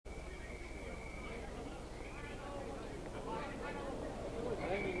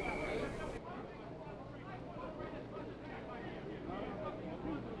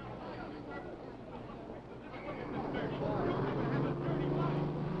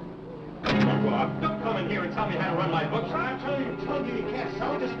Don't come in here and tell me how to run my books. I tell you can't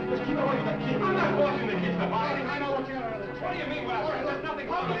sell. Just keep away from the kid. I'm not forcing the kids to buy it. I know what you're doing. What do you mean, well, there's nothing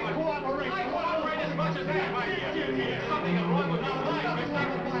wrong with my... Cooperation. I cooperate as much as that, my dear. There's something wrong with my mind, mister.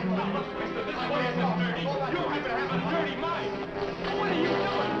 Now, look, mister, this place is dirty. You happen to have a dirty mind. What are you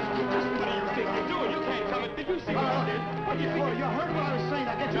doing? Just what do you think you're doing? You can't come in... Did you see what I did? What do you think? You heard what I was saying.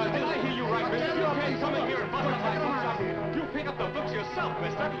 I get you. Did I hear you right, mister? You can't come in here and bust up my books. You pick up the books yourself,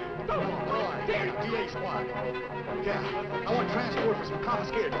 mister. Don't. Damn it. DA squad. Yeah, I want transport for some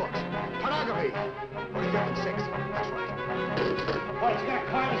confiscated books. Pornography. 47-6. That's right. Well, it's got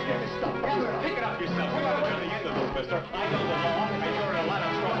confiscated stuff. Pick it up yourself. We're not to the end of this, mister. I know the law, and you're in a lot of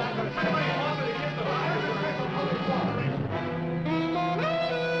trouble. Somebody wants me to get the fire.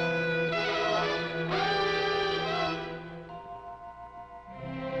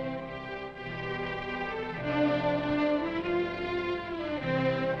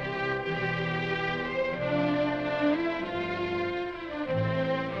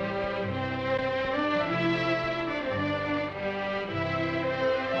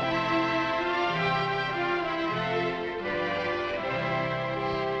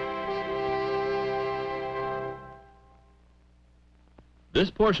 This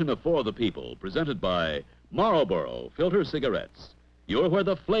portion of For the People, presented by Marlboro Filter Cigarettes. You're where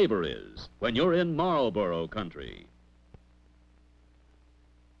the flavor is when you're in Marlboro country.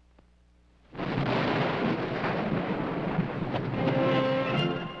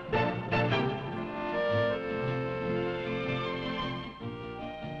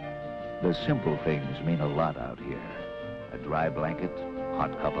 The simple things mean a lot out here. A dry blanket,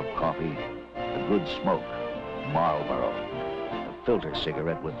 hot cup of coffee, a good smoke, Marlboro. Filter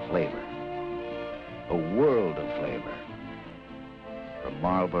cigarette with flavor. A world of flavor. From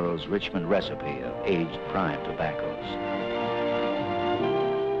Marlboro's Richmond recipe of aged prime tobaccos.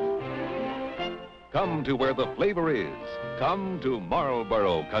 Come to where the flavor is. Come to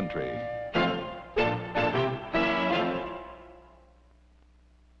Marlboro country.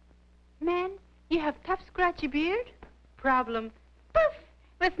 Man, you have tough, scratchy beard? Problem. Poof!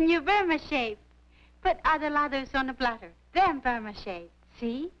 With new Burma shave. Put other lathers on a platter. Then Burma shave.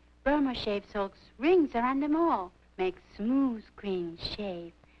 See? Burma shave soaks rings around them all. Make smooth, clean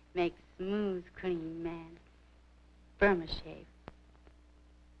shave. Make smooth, clean man. Burma shave.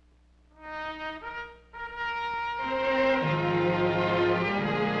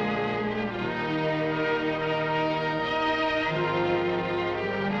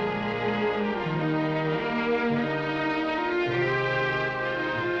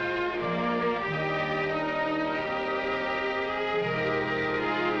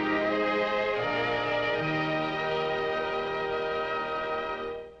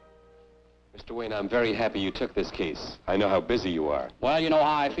 Mr. Wayne, I'm very happy you took this case. I know how busy you are. Well, you know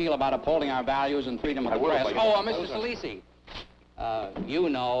how I feel about upholding our values and freedom of the press. Oh, Mr. Salisi, you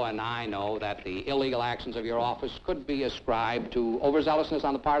know and I know that the illegal actions of your office could be ascribed to overzealousness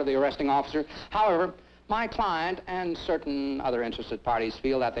on the part of the arresting officer. However, my client and certain other interested parties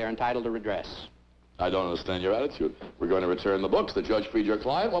feel that they're entitled to redress. I don't understand your attitude. We're going to return the books. The judge freed your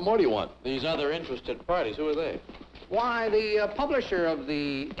client. What more do you want? These other interested parties, who are they? Why, the publisher of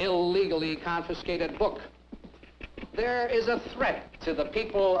the illegally confiscated book. There is a threat to the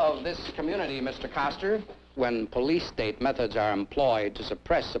people of this community, Mr. Coster, when police state methods are employed to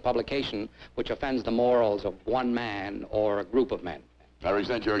suppress a publication which offends the morals of one man or a group of men. I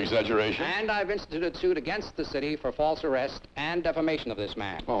resent your exaggeration. And I've instituted suit against the city for false arrest and defamation of this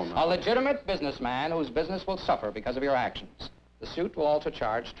man. Oh, no. A legitimate businessman whose business will suffer because of your actions. The suit will also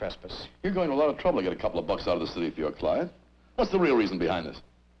charge trespass. You're going to a lot of trouble to get a couple of bucks out of the city for your client. What's the real reason behind this?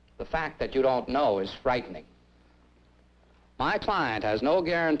 The fact that you don't know is frightening. My client has no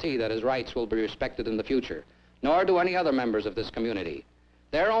guarantee that his rights will be respected in the future, nor do any other members of this community.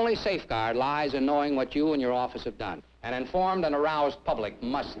 Their only safeguard lies in knowing what you and your office have done. An informed and aroused public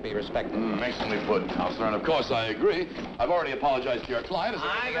must be respected. Excellently put, Counselor, and of course I agree. I've already apologized to your client.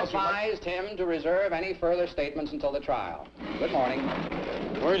 I advised him to reserve any further statements until the trial. Good morning.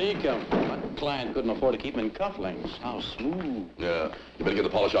 Where'd he come from? My client couldn't afford to keep him in cufflinks. How smooth. Yeah, you better get the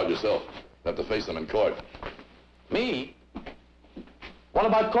polish out yourself. You have to face them in court. Me? What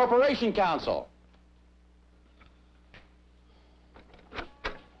about Corporation Counsel?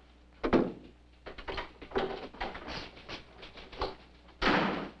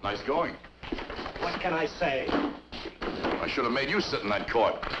 Nice going. What can I say? I should have made you sit in that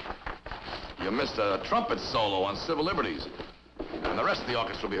court. You missed a trumpet solo on civil liberties. And the rest of the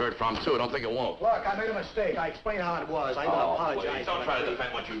orchestra will be heard from, too. Don't think it won't. Look, I made a mistake. I explained how it was. I apologize. Please, don't try to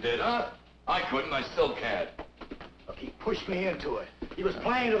defend what you did, huh? I couldn't. I still can't. Look, he pushed me into it. He was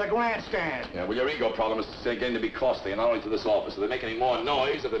playing to the grandstand. Yeah, well, your ego problem is getting to be costly, and not only to this office. If they make any more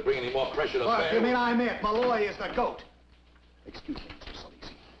noise, if they bring any more pressure to bear... You mean I'm it? Malloy is the goat. Excuse me, Mr.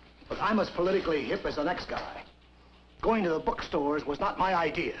 Salisi. But I'm as politically hip as the next guy. Going to the bookstores was not my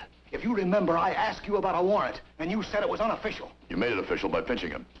idea. If you remember, I asked you about a warrant, and you said it was unofficial. You made it official by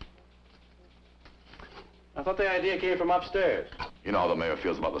pinching him. I thought the idea came from upstairs. You know how the mayor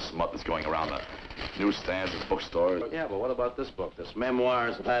feels about the smut that's going around the newsstands and bookstores. Yeah, but what about this book, this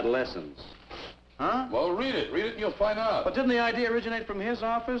Memoirs of Adolescence? Huh? Well, read it and you'll find out. But didn't the idea originate from his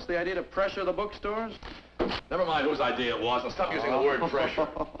office? The idea to pressure the bookstores? Never mind whose idea it was, and stop using the word pressure.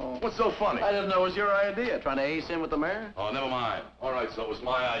 What's so funny? I didn't know it was your idea, trying to ace in with the mayor. Oh, never mind. All right, so it was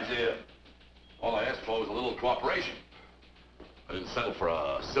my idea. All I asked for was a little cooperation. I didn't settle for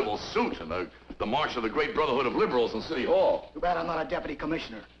a civil suit and the march of the great brotherhood of liberals in City Hall. Too bad I'm not a deputy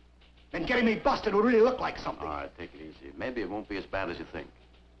commissioner. Then getting me busted would really look like something. All right, take it easy. Maybe it won't be as bad as you think.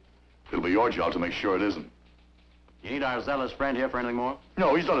 It'll be your job to make sure it isn't. You need our zealous friend here for anything more?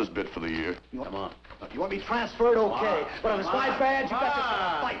 No, he's done his bit for the year. Come on. You want me transferred? Okay. But if it's my badge, you got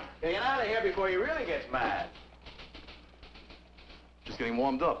to fight. Get out of here before he really gets mad. Just getting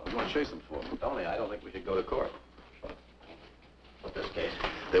warmed up. What do you want to chase him for? Tony, I don't think we should go to court. What's this case?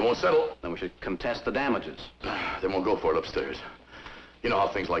 They won't settle. Then we should contest the damages. They won't go for it upstairs. You know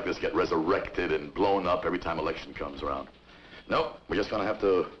how things like this get resurrected and blown up every time election comes around. No, we're just going to have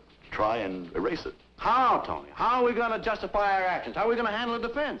to try and erase it. How, Tony? How are we going to justify our actions? How are we going to handle a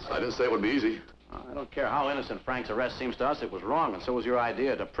defense? I didn't say it would be easy. I don't care how innocent Frank's arrest seems to us. It was wrong, and so was your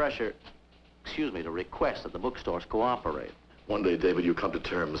idea to to request that the bookstores cooperate. One day, David, you come to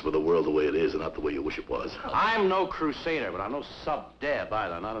terms with the world the way it is and not the way you wish it was. I'm no crusader, but I'm no sub-deb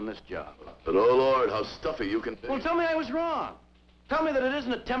either, not in this job. But, oh, Lord, how stuffy you can be. Well, tell me I was wrong. Tell me that it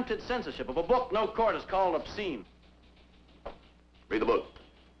isn't attempted censorship of a book no court has called obscene. Read the book.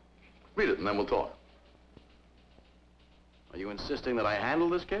 Read it, and then we'll talk. Are you insisting that I handle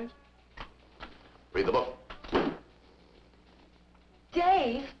this case? Read the book.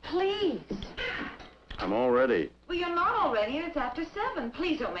 Dave, please. I'm all ready. Well, you're not all ready, and it's after 7.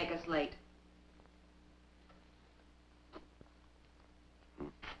 Please don't make us late.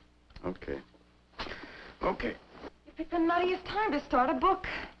 Okay. Okay. You picked the nuttiest time to start a book.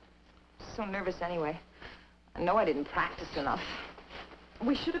 So nervous anyway. I know I didn't practice enough.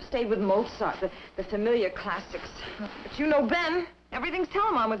 We should have stayed with Mozart, the familiar classics. But you know Ben. Everything's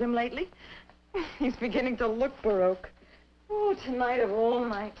telephone with him lately. He's beginning to look Baroque. Oh, tonight of all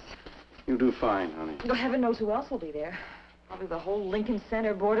nights. You do fine, honey. Oh, heaven knows who else will be there. Probably the whole Lincoln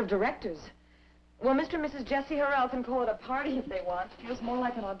Center board of directors. Well, Mr. and Mrs. Jesse Harrell can call it a party if they want. Feels more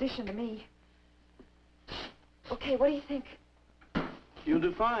like an audition to me. Okay, what do you think? You'll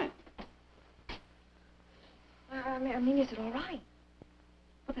do fine. I mean, is it all right?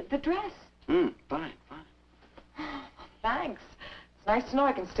 Well, the dress. Fine. Thanks. It's nice to know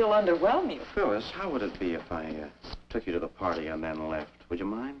I can still underwhelm you. Phyllis, how would it be if I took you to the party and then left? Would you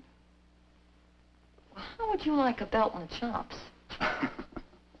mind? Well, how would you like a belt and chops?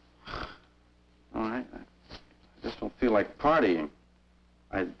 All right. I just don't feel like partying.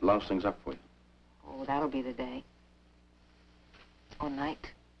 I'd louse things up for you. Oh, that'll be the day. Or night.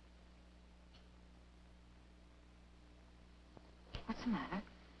 What's the matter?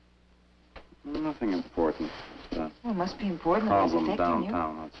 Nothing important. Well, it must be important. That Problem it's affecting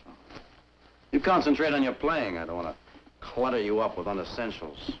downtown, that's all. You concentrate on your playing. I don't want to clutter you up with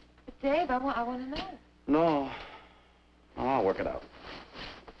unessentials. But Dave, I want to know. No. Oh, I'll work it out.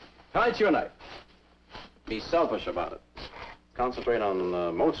 Tonight's your night. Be selfish about it. Concentrate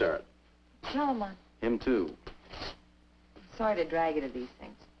on Mozart. Solomon. Him, too. I'm sorry to drag you to these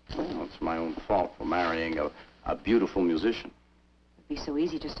things. Well, it's my own fault for marrying a beautiful musician. It'd be so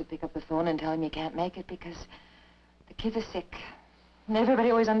easy just to pick up the phone and tell him you can't make it because the kids are sick. And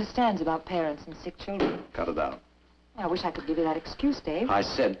everybody always understands about parents and sick children. Cut it out. I wish I could give you that excuse, Dave. I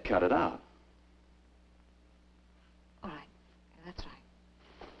said cut it out. All right. Yeah, that's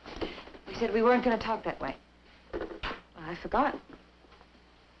right. We said we weren't going to talk that way. I forgot.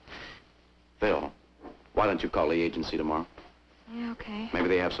 Phil, why don't you call the agency tomorrow? Yeah, okay. Maybe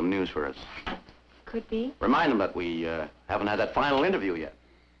they have some news for us. Could be. Remind them that we haven't had that final interview yet.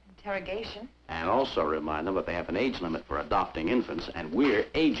 Interrogation. And also remind them that they have an age limit for adopting infants, and we're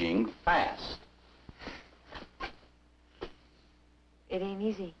aging fast. It ain't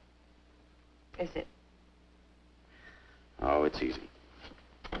easy, is it? Oh, it's easy.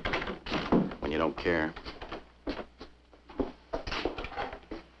 When you don't care.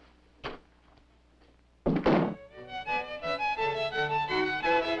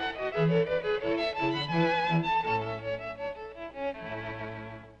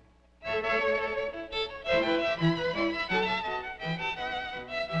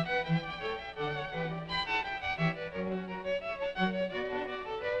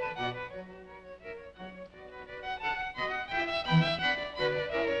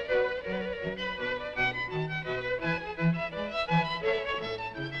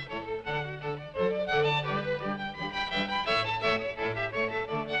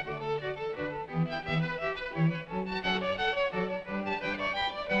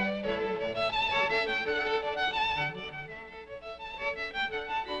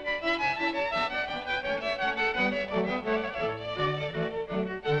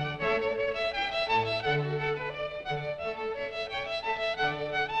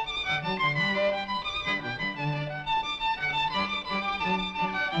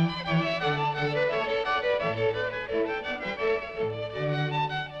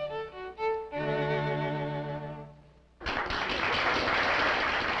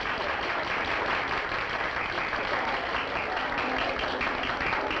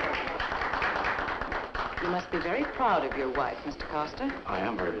 must be very proud of your wife, Mr. Costa. I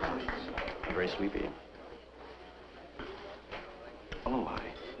am very proud. Very sleepy. Oh, I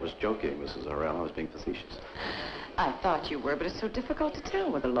was joking, Mrs. Orell. I was being facetious. I thought you were, but it's so difficult to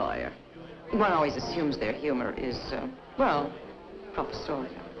tell with a lawyer. One always assumes their humor is, well,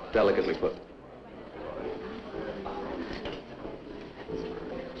 professorial. Delicately put.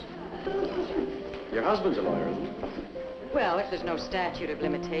 Your husband's a lawyer, isn't he? Well, if there's no statute of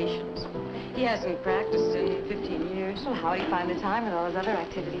limitations. He hasn't practiced in 15 years. Well, how do you find the time with all those other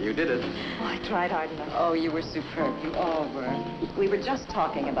activities? You did it. Oh, I tried hard enough. Oh, you were superb. You all were. We were just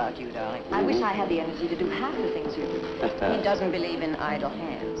talking about you, darling. I wish I had the energy to do half the things you do. He doesn't believe in idle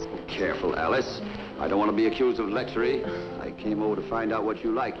hands. Careful, Alice. I don't want to be accused of lechery. I came over to find out what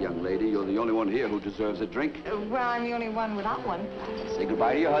you like, young lady. You're the only one here who deserves a drink. Well, I'm the only one without one. Say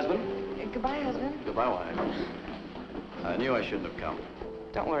goodbye to your husband. Goodbye, husband. Goodbye, wife. I knew I shouldn't have come.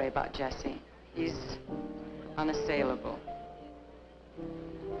 Don't worry about Jesse. He's unassailable.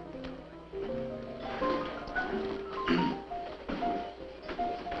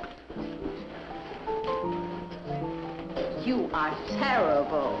 You are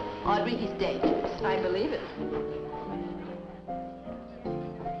terrible. Audrey, he's dangerous. I believe it.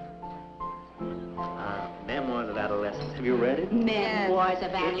 Memoirs of Adolescence. Have you read it? Memoirs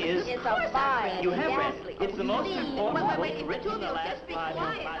of Adolescence. It is. It's a fine. You have read it. It's the most important book written in the last 5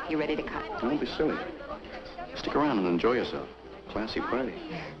 years. You ready to cut? Don't be silly. Stick around and enjoy yourself. Classy party.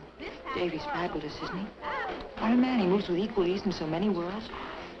 Davy's fabulous, isn't he? What a man. He moves with equal ease in so many worlds.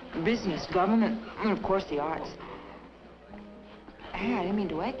 Business, government, and of course the arts. Hey, I didn't mean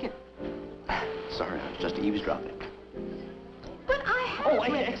to wake you. Sorry, I was just eavesdropping. But I have Oh,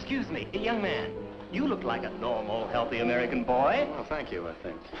 excuse me, young man. You look like a normal, healthy American boy. Well, thank you, I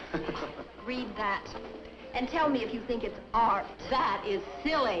think. Read that. And tell me if you think it's art. That is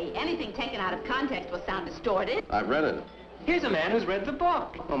silly. Anything taken out of context will sound distorted. I've read it. Here's a man who's read the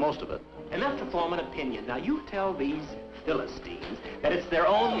book. Well, most of it. Enough to form an opinion. Now, you tell these Philistines that it's their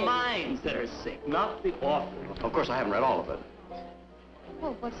own minds that are sick, not the author. Of course, I haven't read all of it.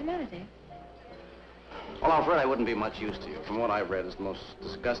 Well, what's the matter, Dave? Well, I'm afraid I wouldn't be much use to you. From what I've read, it's the most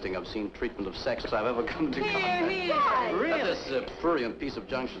disgusting, obscene treatment of sex I've ever come to contact. Really? That this prurient piece of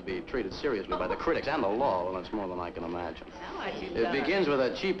junk should be treated seriously by the critics and the law, well, that's more than I can imagine. It begins with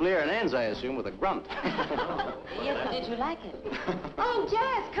a cheap leer and ends, I assume, with a grunt. Yes, did you like it? Oh,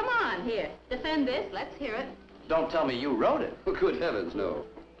 Jess, come on, here. Defend this. Let's hear it. Don't tell me you wrote it. Good heavens, no.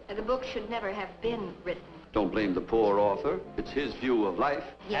 The book should never have been written. Don't blame the poor author. It's his view of life.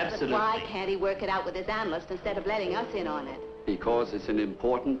 Yes, Absolutely. but why can't he work it out with his analyst instead of letting us in on it? Because it's an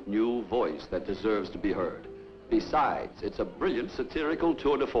important new voice that deserves to be heard. Besides, it's a brilliant satirical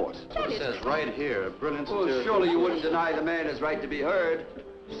tour de force. That's what it says right here. A brilliant Well, satirical... surely you wouldn't deny the man his right to be heard.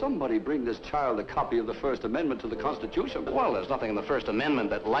 Somebody bring this child a copy of the First Amendment to the Constitution. Well, there's nothing in the First Amendment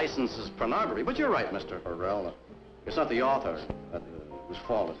that licenses pornography. But you're right, Mr. Orell. It's not the author whose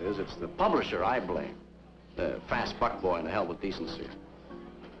fault it is. It's the publisher I blame. The fast buck boy in the hell with decency.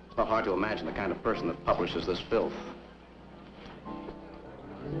 It's not hard to imagine the kind of person that publishes this filth.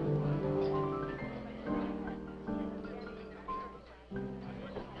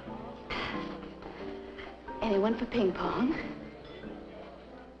 Anyone for ping pong?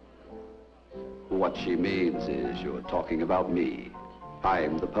 What she means is you're talking about me.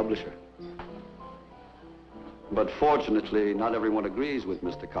 I'm the publisher. But fortunately, not everyone agrees with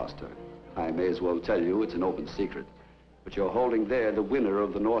Mr. Costa. I may as well tell you it's an open secret. But you're holding there the winner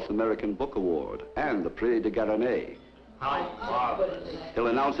of the North American Book Award and the Prix de Garonne. How marvelous. He'll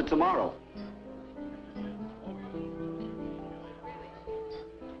announce it tomorrow.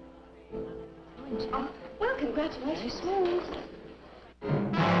 Oh, well, congratulations. Smooth.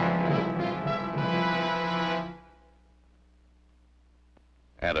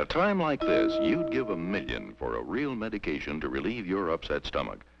 At a time like this, you'd give $1 million for a real medication to relieve your upset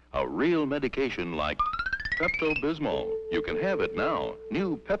stomach. A real medication like Pepto-Bismol. You can have it now.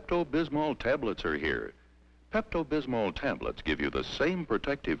 New Pepto-Bismol tablets are here. Pepto-Bismol tablets give you the same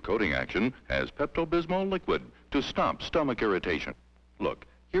protective coating action as Pepto-Bismol liquid to stop stomach irritation. Look,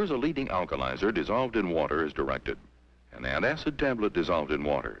 here's a leading alkalizer dissolved in water as directed. An antacid tablet dissolved in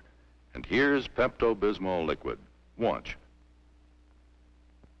water. And here's Pepto-Bismol liquid. Watch.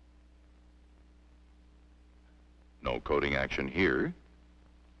 No coating action here.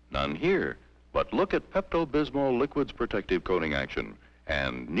 None here. But look at Pepto-Bismol liquid's protective coating action.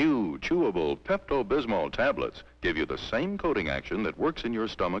 And new, chewable Pepto-Bismol tablets give you the same coating action that works in your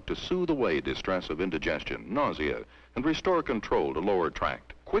stomach to soothe away distress of indigestion, nausea, and restore control to lower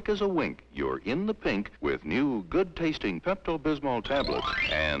tract. quick as a wink, you're in the pink with new good-tasting Pepto-Bismol tablets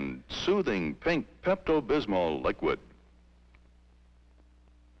and soothing pink Pepto-Bismol liquid.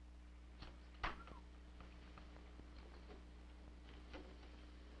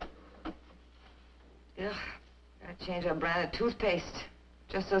 Ugh, gotta change our brand of toothpaste.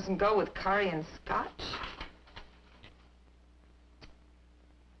 Just doesn't go with curry and scotch.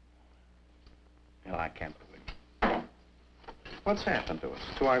 You know, I can't believe it. What's happened to us,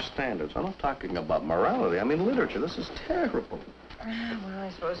 to our standards? I'm not talking about morality. I mean literature. This is terrible. Well,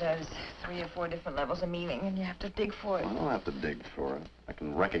 I suppose there's 3 or 4 different levels of meaning, and you have to dig for it. I don't have to dig for it. I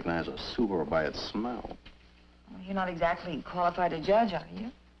can recognize a sewer by its smell. Well, you're not exactly qualified to judge, are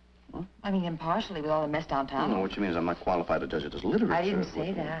you? Huh? I mean, impartially with all the mess I downtown. don't know what you mean is I'm not qualified to judge it as literature. I didn't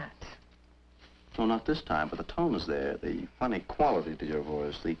say that. No, not this time, but the tone is there. The funny quality to your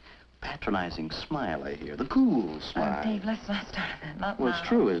voice, the patronizing smile I hear, the cool smile. Dave, let's not start that. Not Well, now. it's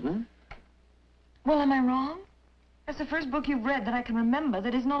true, isn't it? Well, am I wrong? That's the first book you've read that I can remember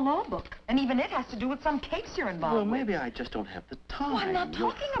that isn't a law book. And even it has to do with some case you're involved Well, with. maybe I just don't have the time. Well, I'm not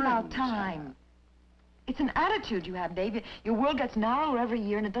Your talking about friends time. It's an attitude you have, Dave. Your world gets narrower every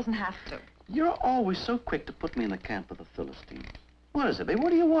year, and it doesn't have to. You're always so quick to put me in the camp of the Philistines. What is it, babe?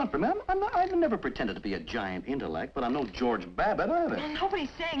 What do you want from me? I've never pretended to be a giant intellect, but I'm no George Babbitt either. Well, nobody's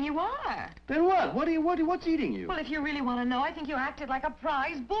saying you are. Then what? What's eating you? Well, if you really want to know, I think you acted like a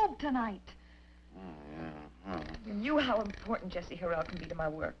prize boob tonight. Oh, yeah. Oh. You knew how important Jesse Harrell can be to my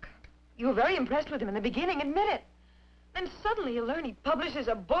work. You were very impressed with him in the beginning, admit it. Then suddenly you learn he publishes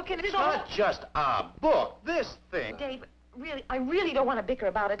a book and It's not just a book. This thing. Dave, really, I really don't want to bicker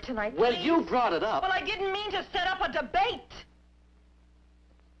about it tonight. Well, please. you brought it up. Well, I didn't mean to set up a debate.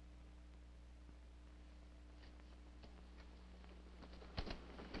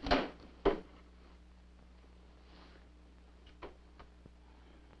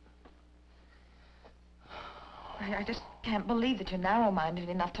 I just can't believe that you're narrow-minded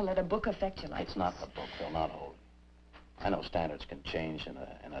enough to let a book affect you like It's not the book, Phil, not wholly. I know standards can change in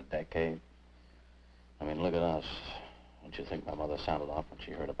a decade. I mean, look at us. Don't you think my mother sounded off when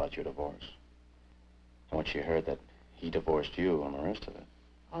she heard about your divorce? And when she heard that he divorced you and the rest of it.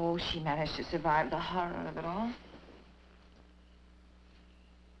 Oh, she managed to survive the horror of it all.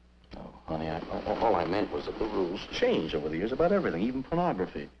 Oh, honey, all I meant was that the rules change over the years about everything, even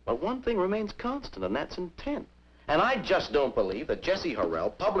pornography. But one thing remains constant, and that's intent. And I just don't believe that Jesse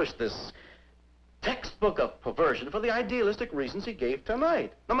Harrell published this textbook of perversion for the idealistic reasons he gave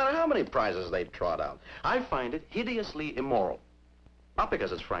tonight. No matter how many prizes they trot out. I find it hideously immoral. Not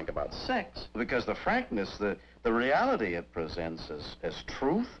because it's frank about sex, because the frankness, the reality it presents as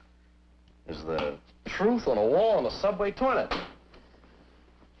truth, is the truth on a wall in a subway toilet.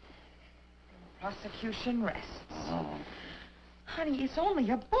 Prosecution rests. Oh, Honey, it's only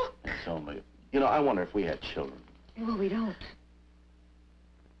a book. it's only... You know, I wonder if we had children. Well, we don't.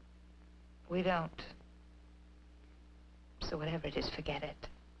 We don't. So whatever it is, forget it.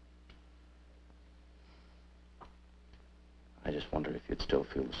 I just wonder if you'd still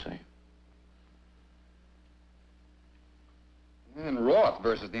feel the same. In Roth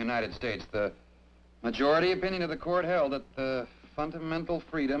versus the United States, the majority opinion of the court held that the fundamental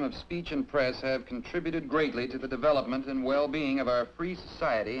freedom of speech and press have contributed greatly to the development and well-being of our free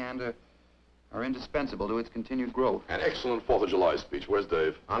society and are indispensable to its continued growth. An excellent 4th of July speech. Where's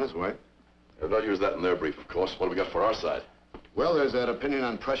Dave? On his way. They've not used that in their brief, of course. What do we got for our side? Well, there's that opinion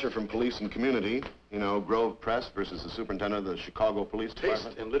on pressure from police and community. You know, Grove Press versus the superintendent of the Chicago Police Taste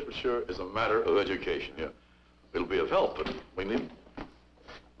Department. in literature is a matter of education. Yeah. It'll be of help, but we need...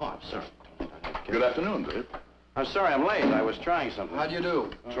 Oh, I'm sorry. Good afternoon, Dave. I'm sorry I'm late. I was trying something. How do you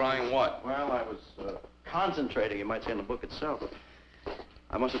do? Trying what? Well, I was concentrating, you might say, on the book itself.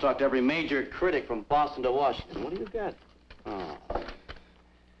 I must have talked to every major critic from Boston to Washington. What do you got? Oh.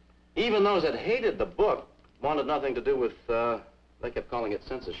 Even those that hated the book wanted nothing to do with, they kept calling it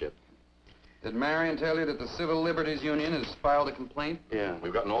censorship. Did Marion tell you that the Civil Liberties Union has filed a complaint? Yeah.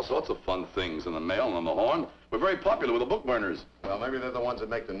 We've gotten all sorts of fun things in the mail and on the horn. We're very popular with the book burners. Well, maybe they're the ones that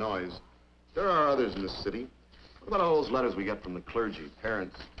make the noise. There are others in this city. What about all those letters we get from the clergy,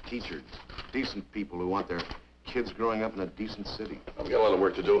 parents, teachers, decent people who want their kids growing up in a decent city? Well, we got a lot of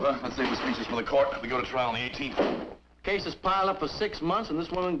work to do, huh? Let's save the speeches for the court. We go to trial on the 18th. Cases pile up for 6 months, and this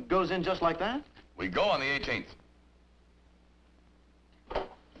woman goes in just like that? We go on the 18th.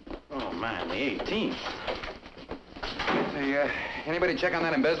 Oh, man, the 18th. Hey, anybody check on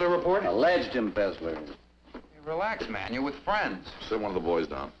that embezzler report? Alleged embezzler. Hey, relax, man. You're with friends. Send one of the boys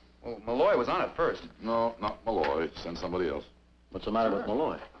down. Well, Malloy was on it first. No, not Malloy. Send somebody else. What's the matter with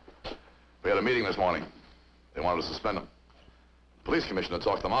Malloy? We had a meeting this morning. They wanted to suspend him. Police commissioner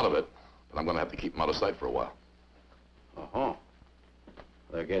talked them out of it, but I'm going to have to keep them out of sight for a while. Oh,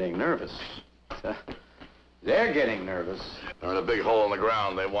 they're getting nervous. They're getting nervous. They're in a big hole in the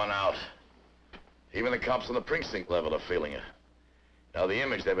ground. They won out. Even the cops on the precinct level are feeling it. Now, the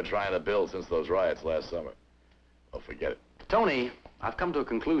image they've been trying to build since those riots last summer, well, forget it. Tony, I've come to a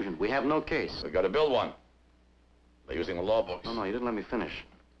conclusion. We have no case. We've got to build one. They're using the law books. No, you didn't let me finish.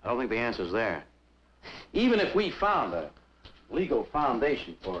 I don't think the answer's there. Even if we found a legal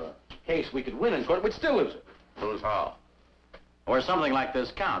foundation for a case we could win in court, we'd still lose it. Lose how? Or something like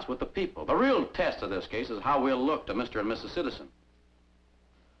this counts with the people. The real test of this case is how we'll look to Mr. and Mrs. Citizen.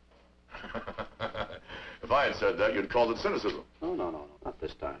 If I had said that, you'd call it cynicism. No, not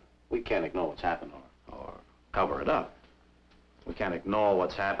this time. We can't ignore what's happened or cover it up. We can't ignore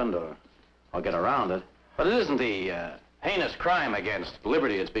what's happened or get around it. But it isn't the heinous crime against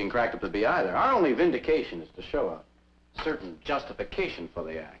liberty that's being cracked up to be either. Our only vindication is to show a certain justification for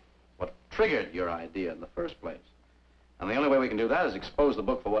the act. What triggered your idea in the first place. And the only way we can do that is expose the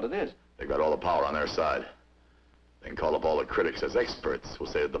book for what it is. They've got all the power on their side. They can call up all the critics as experts who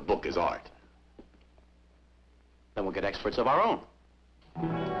say that the book is art. Then we'll get experts of our own.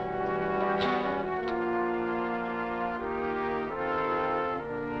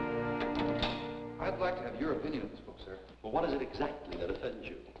 I'd like to have your opinion of this book, sir. Well, what is it exactly that offends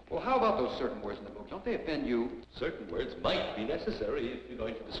you? Well, how about those certain words in the book? Don't they offend you? Certain words might be necessary if you're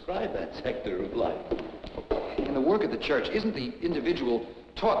going to describe that sector of life. In the work of the church, isn't the individual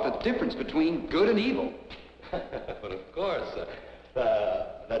taught the difference between good and evil? But of course,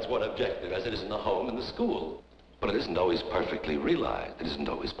 that's one objective, as it is in the home and the school. But it isn't always perfectly realized. It isn't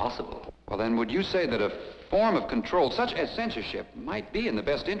always possible. Well, then, would you say that a form of control, such as censorship, might be in the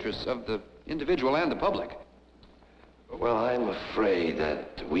best interests of the individual and the public? Well, I'm afraid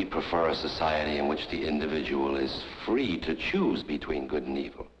that we prefer a society in which the individual is free to choose between good and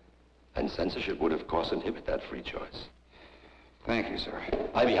evil. And censorship would, of course, inhibit that free choice. Thank you, sir.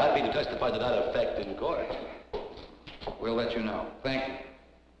 I'd be happy to testify to that effect in court. We'll let you know. Thank you.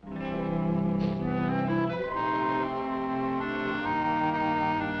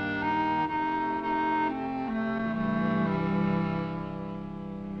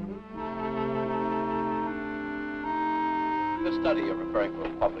 The study you're referring to a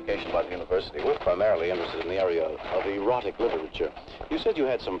publication by the university. We're primarily interested in the area of erotic literature. You said you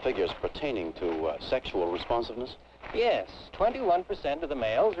had some figures pertaining to sexual responsiveness? Yes, 21% of the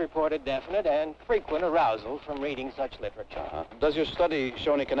males reported definite and frequent arousal from reading such literature. Does your study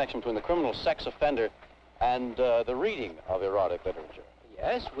show any connection between the criminal sex offender and the reading of erotic literature?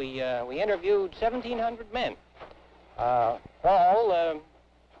 Yes, we interviewed 1,700 men, all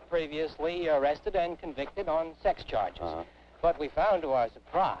previously arrested and convicted on sex charges. But we found to our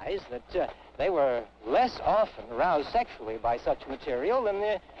surprise that they were less often aroused sexually by such material than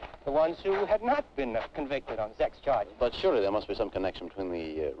the ones who had not been convicted on sex charges. But surely there must be some connection between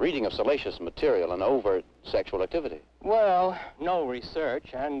the reading of salacious material and overt sexual activity. Well, no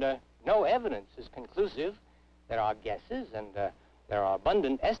research and no evidence is conclusive. There are guesses and there are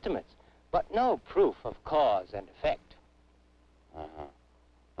abundant estimates, but no proof of cause and effect.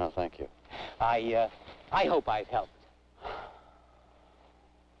 Oh, thank you. I hope I've helped.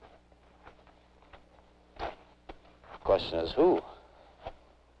 Question is who?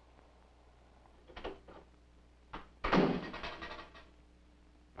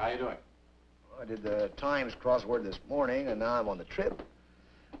 How you doing? I did the Times crossword this morning, and now I'm on the trip.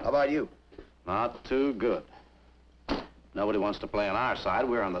 How about you? Not too good. Nobody wants to play on our side.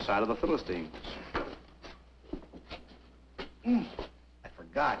 We're on the side of the Philistines. I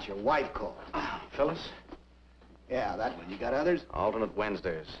forgot, your wife called. Phyllis? Yeah, that one. You got others? Alternate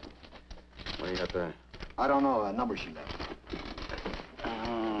Wednesdays. What do you got there? I don't know, a number she left.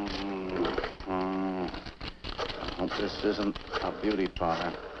 Hope this isn't a beauty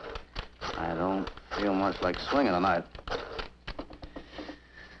parlor. I don't feel much like swinging tonight.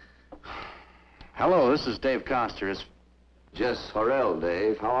 Hello, this is Dave Coster. It's Jess Horrell,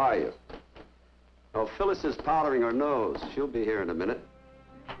 Dave. How are you? Oh, Phyllis is powdering her nose. She'll be here in a minute.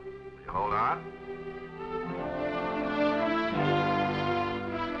 Hold on.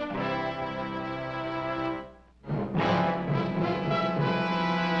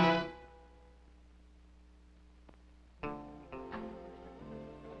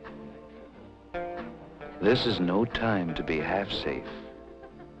 This is no time to be half safe.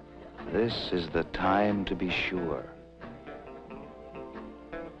 This is the time to be sure.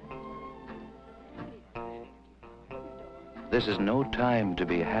 This is no time to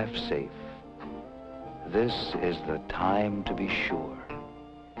be half safe. This is the time to be sure.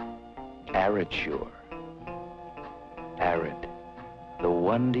 Arid sure. Arid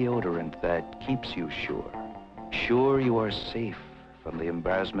one deodorant that keeps you sure. Sure you are safe from the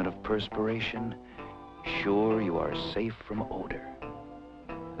embarrassment of perspiration. Sure you are safe from odor.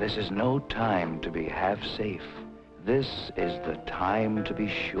 This is no time to be half safe. This is the time to be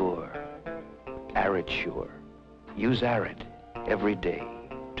sure. Arid Sure. Use Arid every day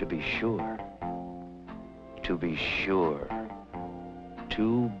to be sure. To be sure.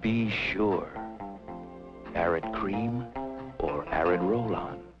 To be sure. Arid Cream or Arid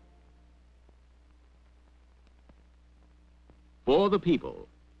Roll-On. For the People,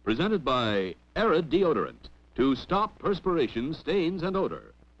 presented by Arid Deodorant to stop perspiration, stains, and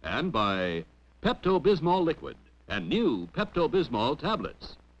odor, and by Pepto-Bismol Liquid and new Pepto-Bismol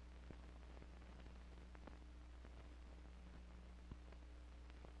tablets.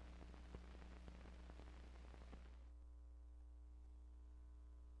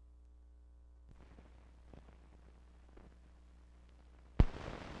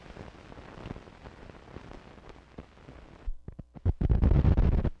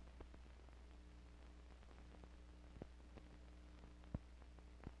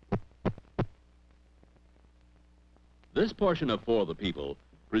 This portion of For the People,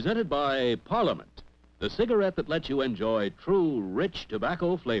 presented by Parliament, the cigarette that lets you enjoy true, rich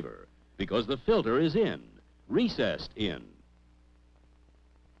tobacco flavor, because the filter is in, recessed in.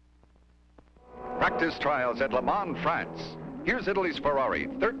 Practice trials at Le Mans, France. Here's Italy's Ferrari,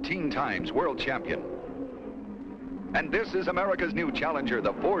 13 times world champion. And this is America's new challenger,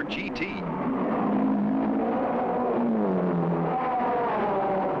 the Ford GT.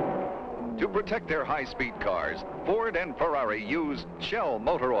 To protect their high-speed cars, Ford and Ferrari use Shell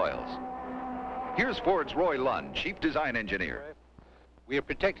motor oils. Here's Ford's Roy Lund, Chief Design Engineer. We are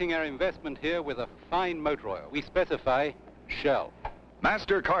protecting our investment here with a fine motor oil. We specify Shell.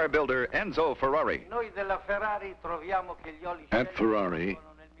 Master car builder Enzo Ferrari. At Ferrari,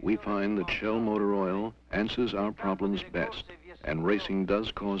 we find that Shell motor oil answers our problems best, and racing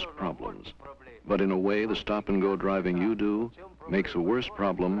does cause problems. But in a way, the stop-and-go driving you do makes a worse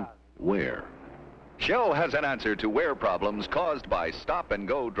problem wear. Shell has an answer to wear problems caused by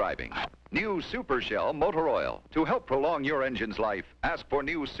stop-and-go driving. New Super Shell motor oil. To help prolong your engine's life, ask for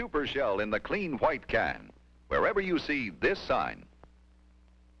new Super Shell in the clean white can, wherever you see this sign.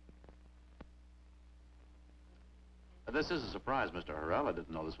 This is a surprise, Mr. Harrell. I didn't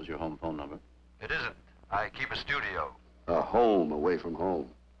know this was your home phone number. It isn't. I keep a studio. A home away from home.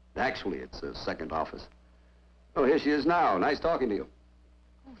 Actually, it's a second office. Oh, here she is now. Nice talking to you.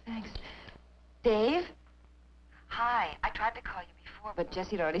 Oh, thanks. Dave? Hi. I tried to call you before, but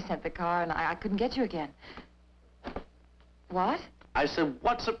Jessie had already sent the car, and I couldn't get you again. What? I said,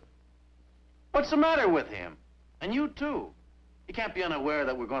 what's the matter with him? And you, too. He can't be unaware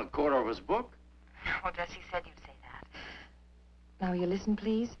that we're going to court over his book. Well, Jessie said you'd say that. Now, will you listen,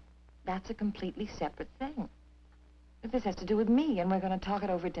 please? That's a completely separate thing. This has to do with me, and we're going to talk it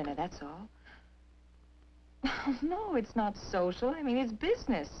over dinner, that's all. Oh, no, it's not social. I mean, it's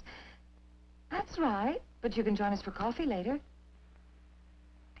business. That's right. But you can join us for coffee later.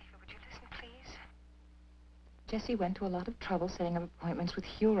 David, would you listen, please? Jessie went to a lot of trouble setting up appointments with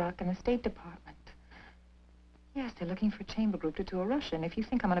Hurock and the State Department. Yes, they're looking for a chamber group to do a Russian. If you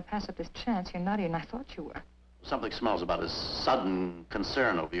think I'm going to pass up this chance, you're nuttier than I thought you were. Something smells about his sudden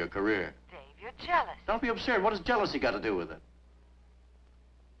concern over your career. Dave, you're jealous. Don't be absurd. What has jealousy got to do with it?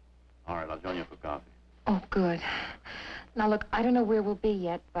 All right, I'll join you for coffee. Oh, good. Now, look, I don't know where we'll be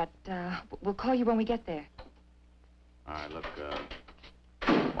yet, but we'll call you when we get there. All right, look,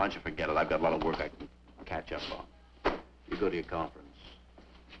 why don't you forget it? I've got a lot of work I can catch up on. You go to your conference.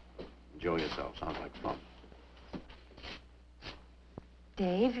 Enjoy yourself. Sounds like fun.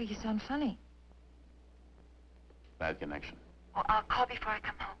 Dave, you sound funny. Bad connection. Well, I'll call before I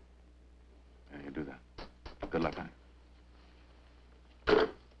come home. Yeah, you do that. Good luck, honey.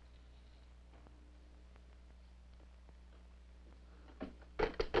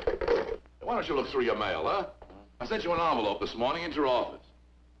 Why don't you look through your mail, huh? I sent you an envelope this morning into your office.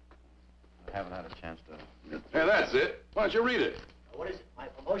 I haven't had a chance to... Hey, that's it. Why don't you read it? What is it, my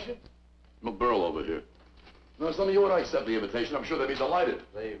promotion? McBurl over here. No, some of you would accept the invitation. I'm sure they'd be delighted.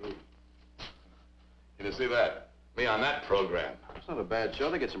 They would. You didn't see that? Me on that program. It's not a bad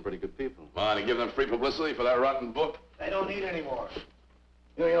show. They get some pretty good people. Mind to give them free publicity for that rotten book? They don't need any more.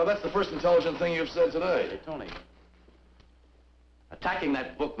 You know, that's the first intelligent thing you've said today. Hey, Tony. Attacking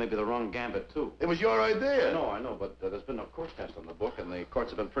that book may be the wrong gambit, too. It was your idea. I know, but there's been no court test on the book, and the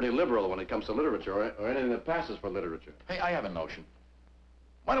courts have been pretty liberal when it comes to literature or anything that passes for literature. Hey, I have a notion.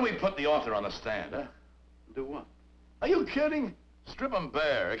 Why don't we put the author on the stand, huh? Do what? Are you kidding? Strip him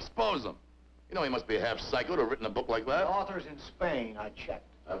bare, expose him. You know he must be half psycho to have written a book like The that. author's in Spain, I checked.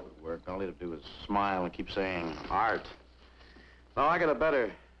 That would work. All he'd do is smile and keep saying art. No, I got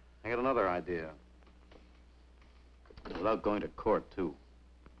another idea. Without going to court, too.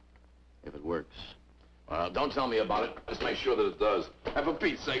 If it works. Well, don't tell me about it. Just make sure that it does. And for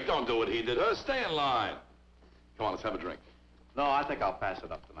Pete's sake, don't do what he did. Stay in line. Come on, let's have a drink. No, I think I'll pass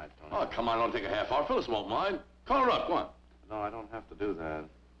it up tonight, Tony. Oh, come on, don't take a half hour. Phyllis won't mind. Call her up, go on. No, I don't have to do that.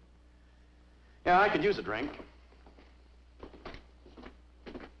 Yeah, I could use a drink.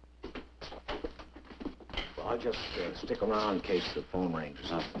 Well, I'll just stick around in case the phone rings or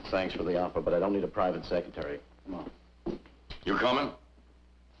something. Thanks for the offer, but I don't need a private secretary. Come on. You coming?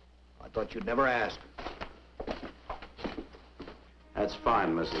 I thought you'd never ask. That's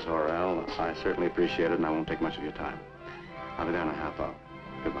fine, Mrs. Horrell. I certainly appreciate it, and I won't take much of your time. I'll be there in a half hour.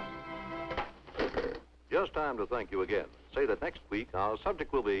 Goodbye. Just time to thank you again. Say that next week our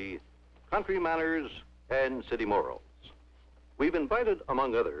subject will be country manners and city morals. We've invited,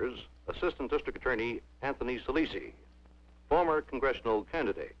 among others, Assistant District Attorney Anthony Salisi, former congressional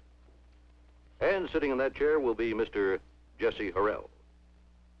candidate. And sitting in that chair will be Mr. Jesse Horrell,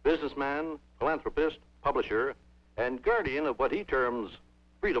 businessman, philanthropist, publisher, and guardian of what he terms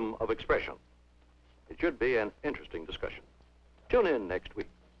freedom of expression. It should be an interesting discussion. Tune in next week.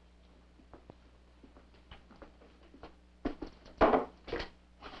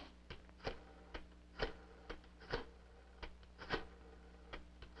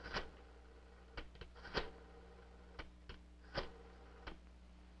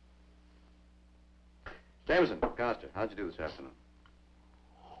 Jameson, Costa, how'd you do this afternoon?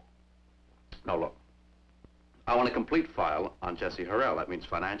 Now, look. I want a complete file on Jesse Horrell. That means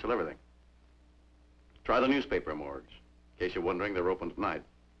financial, everything. Try the newspaper morgues. In case you're wondering, they're open tonight.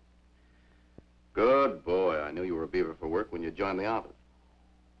 Good boy. I knew you were a beaver for work when you joined the office.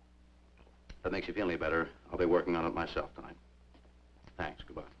 If that makes you feel any better, I'll be working on it myself tonight. Thanks.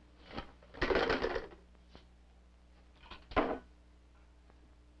 Goodbye.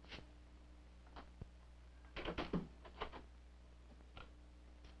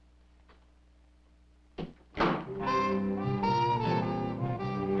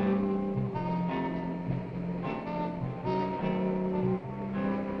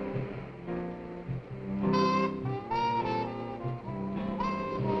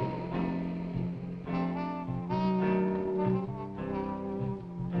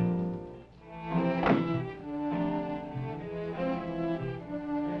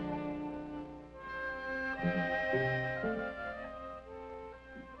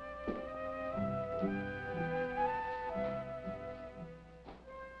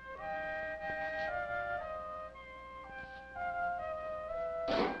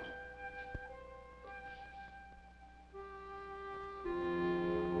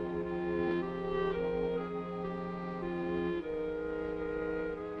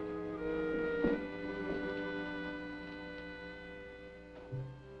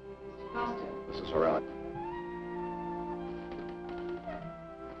 Mrs. Horrell.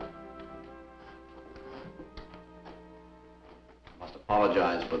 I must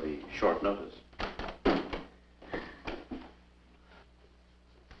apologize for the short notice.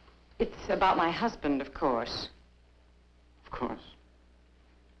 It's about my husband, of course. Of course.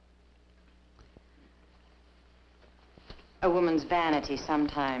 A woman's vanity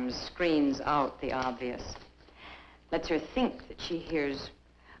sometimes screens out the obvious. Lets her think that she hears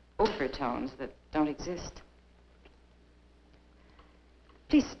overtones that don't exist.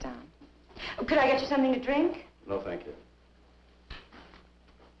 Please sit down. Oh, could I get you something to drink? No, thank you.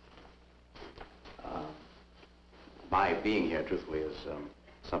 My being here, truthfully, is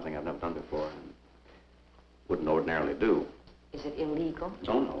something I've never done before and wouldn't ordinarily do. Is it illegal?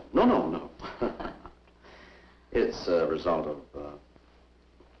 Oh, no. No. It's a result of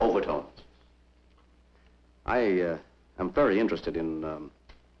overtones. I am very interested in,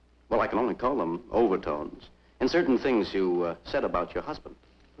 well, I can only call them overtones, in certain things you said about your husband.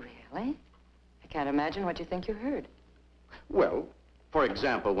 Really? I can't imagine what you think you heard. Well, for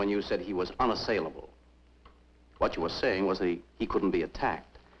example, when you said he was unassailable, what you were saying was that he couldn't be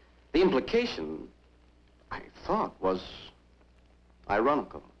attacked. The implication, I thought, was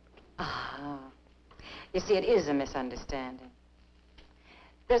ironical. Ah. You see, it is a misunderstanding.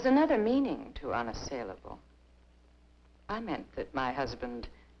 There's another meaning to unassailable. I meant that my husband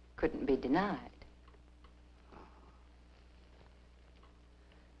couldn't be denied.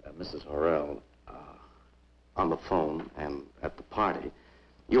 Mrs. Horrell, on the phone and at the party,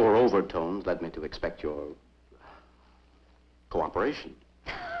 your overtones led me to expect your cooperation.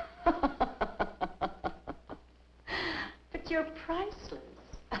 But you're priceless.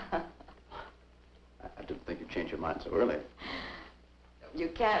 I didn't think you'd change your mind so early. You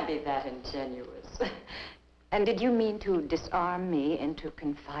can't be that ingenuous. And did you mean to disarm me into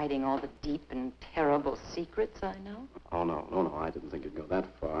confiding all the deep and terrible secrets I know? Oh, no, I didn't think you'd go that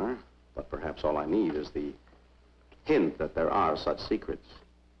far. But perhaps all I need is the hint that there are such secrets.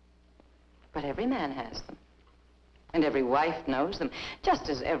 But every man has them. And every wife knows them, just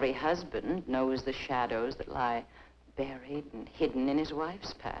as every husband knows the shadows that lie buried and hidden in his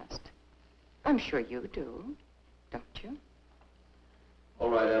wife's past. I'm sure you do, don't you? All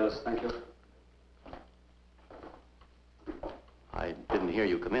right, Alice, thank you. I didn't hear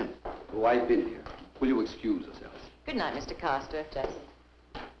you come in. Oh, I've been here. Will you excuse us, Alice? Good night, Mr. Costa, Jesse.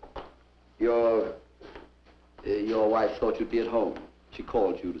 Your wife thought you'd be at home. She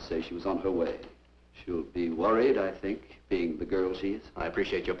called you to say she was on her way. She'll be worried, I think, being the girl she is. I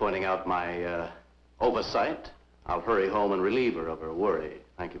appreciate your pointing out my oversight. I'll hurry home and relieve her of her worry.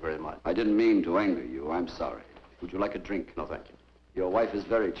 Thank you very much. I didn't mean to anger you. I'm sorry. Would you like a drink? No, thank you. Your wife is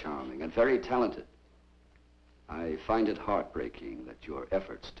very charming and very talented. I find it heartbreaking that your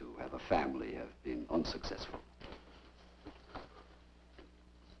efforts to have a family have been unsuccessful.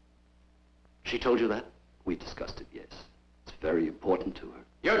 She told you that? We discussed it, yes. It's very important to her.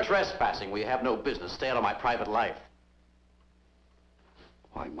 You're trespassing where you have no business. Stay out of my private life.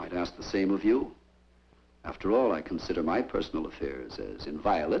 I might ask the same of you. After all, I consider my personal affairs as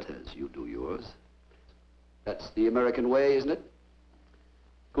inviolate as you do yours. That's the American way, isn't it?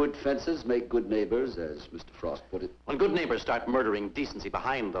 Good fences make good neighbors, as Mr. Frost put it. When good neighbors start murdering decency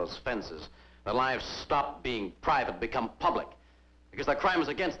behind those fences, their lives stop being private, become public. Because their crime is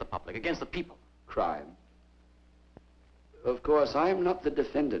against the public, against the people. Crime? Of course, I'm not the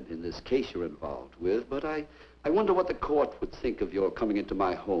defendant in this case you're involved with, but I wonder what the court would think of your coming into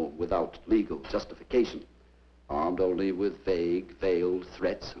my home without legal justification, armed only with vague, veiled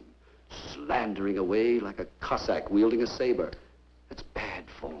threats and slandering away like a Cossack wielding a saber. That's bad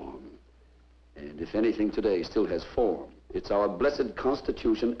form. And if anything today still has form, it's our blessed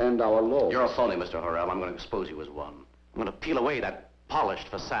Constitution and our law. You're a phony, Mr. Horrell. I'm going to expose you as one. I'm going to peel away that polished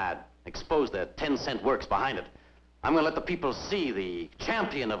facade, expose the 10-cent works behind it. I'm going to let the people see the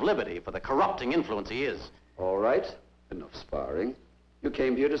champion of liberty for the corrupting influence he is. All right. Enough sparring. You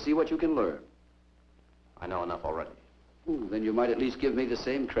came here to see what you can learn. I know enough already. Ooh, then you might at least give me the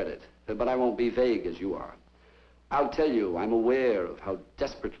same credit. But I won't be vague as you are. I'll tell you, I'm aware of how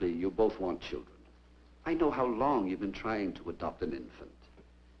desperately you both want children. I know how long you've been trying to adopt an infant.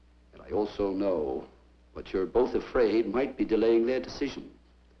 And I also know what you're both afraid might be delaying their decision.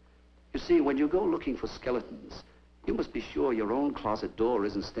 You see, when you go looking for skeletons, you must be sure your own closet door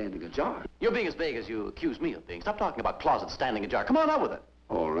isn't standing ajar. You're being as vague as you accuse me of being. Stop talking about closets standing ajar. Come on out with it.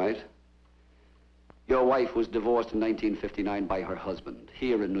 All right. Your wife was divorced in 1959 by her husband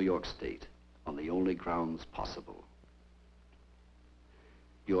here in New York State on the only grounds possible.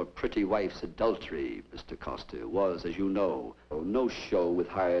 Your pretty wife's adultery, Mr. Costa, was, as you know, no show with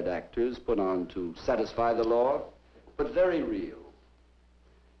hired actors put on to satisfy the law, but very real.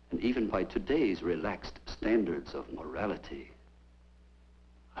 And even by today's relaxed standards of morality.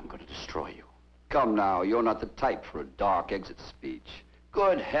 I'm going to destroy you. Come now, you're not the type for a dark exit speech.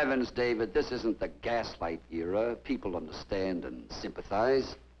 Good heavens, David, this isn't the gaslight era. People understand and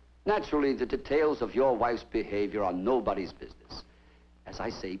sympathize. Naturally, the details of your wife's behavior are nobody's business. As I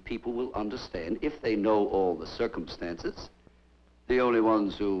say, people will understand if they know all the circumstances. The only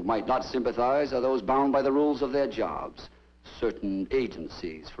ones who might not sympathize are those bound by the rules of their jobs. Certain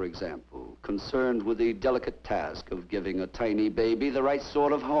agencies, for example, concerned with the delicate task of giving a tiny baby the right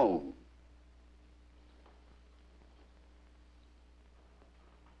sort of home.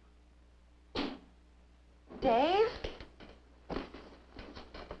 Dave?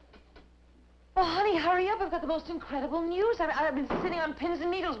 Oh, honey, hurry up. I've got the most incredible news. I've been sitting on pins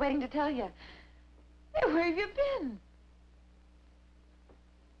and needles waiting to tell you. Hey, where have you been?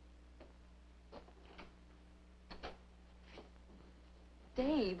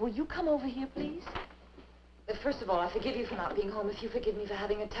 Dave, will you come over here, please? First of all, I forgive you for not being home if you forgive me for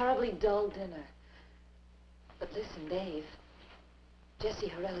having a terribly dull dinner. But listen, Dave, Jesse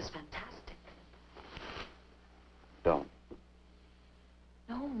Horrell is fantastic. Don't.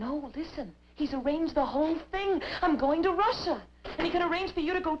 No, listen. He's arranged the whole thing. I'm going to Russia. And he can arrange for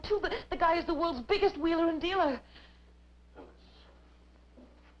you to go, too. The guy is the world's biggest wheeler and dealer.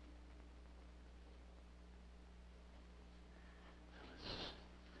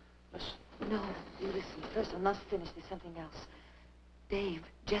 No, you listen. First, I must finish. There's something else. Dave,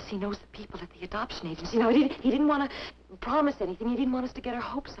 Jesse knows the people at the adoption agency. You know, he didn't want to promise anything. He didn't want us to get our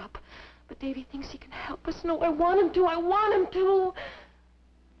hopes up. But Dave, he thinks he can help us. No, I want him to. I want him to.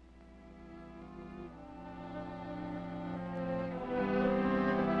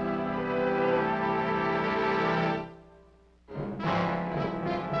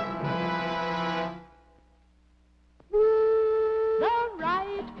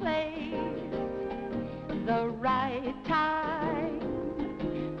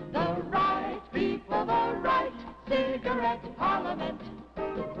 at Parliament.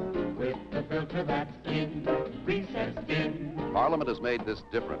 With the filter that's in, recessed in. Parliament has made this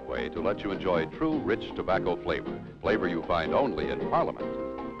different way to let you enjoy true rich tobacco flavor. Flavor you find only in Parliament.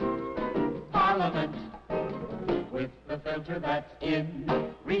 Parliament. With the filter that's in,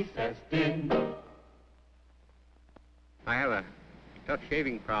 recessed in. I have a tough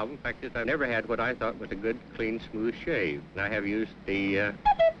shaving problem. In fact, I've never had what I thought was a good, clean, smooth shave. And I have used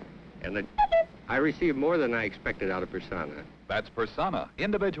I received more than I expected out of Persona. That's Persona,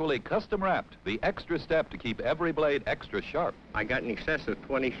 individually custom wrapped, the extra step to keep every blade extra sharp. I got in excess of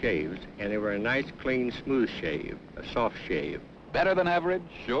 20 shaves, and they were a nice, clean, smooth shave, a soft shave. Better than average?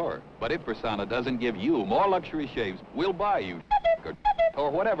 Sure. But if Persona doesn't give you more luxury shaves, we'll buy you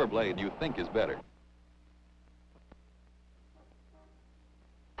or whatever blade you think is better.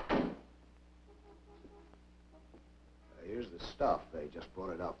 Here's the stuff. They just brought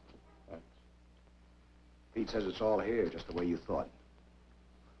it up. Pete says it's all here, just the way you thought.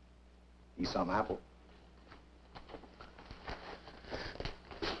 Eat some apple?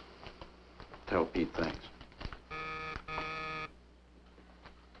 Tell Pete thanks.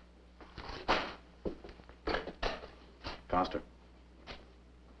 Coster.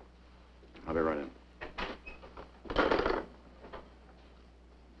 I'll be right in.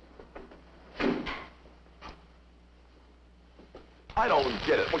 I don't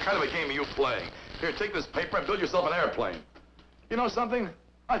get it. What kind of a game are you playing? Here, take this paper and build yourself an airplane. You know something?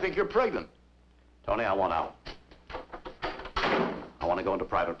 I think you're pregnant. Tony, I want out. I want to go into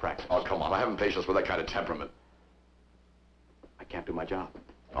private practice. Oh, come on. I haven't patience with that kind of temperament. I can't do my job.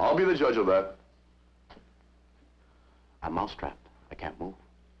 I'll be the judge of that. I'm mousetrapped. I can't move.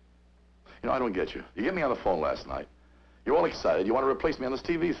 You know, I don't get you. You get me on the phone last night. You're all excited. You want to replace me on this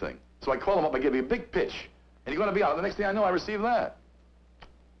TV thing. So I call him up and give you a big pitch. And you're going to be out. The next thing I know, I receive that.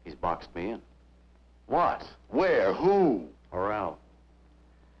 He's boxed me in. What? Where? Who? Orel.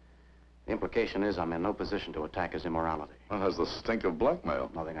 The implication is I'm in no position to attack his immorality. That has the stink of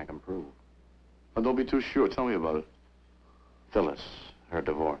blackmail. Nothing I can prove. Well, don't be too sure. Tell me about it. Phyllis, her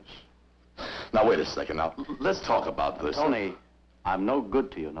divorce. Now, wait a second. Now, let's talk about this. Tony, I'm no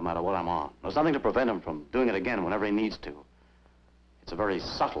good to you no matter what I'm on. There's nothing to prevent him from doing it again whenever he needs to. It's a very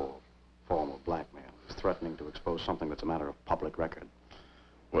subtle form of blackmail. He's threatening to expose something that's a matter of public record.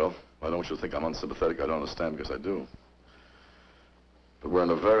 Well, I don't want you to think I'm unsympathetic. I don't understand because I do. But we're in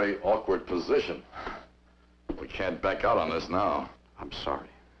a very awkward position. We can't back out on this now. I'm sorry.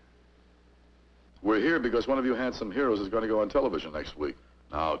 We're here because one of you handsome heroes is going to go on television next week.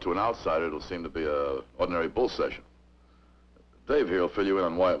 Now, to an outsider, it'll seem to be an ordinary bull session. Dave here will fill you in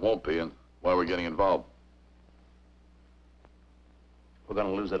on why it won't be and why we're getting involved. We're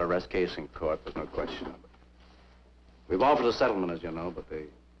going to lose that arrest case in court. There's no question of it. We've offered a settlement, as you know, but they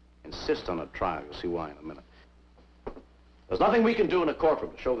insist on a trial. You'll see why in a minute. There's nothing we can do in a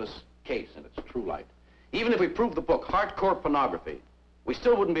courtroom to show this case in its true light. Even if we prove the book hardcore pornography, we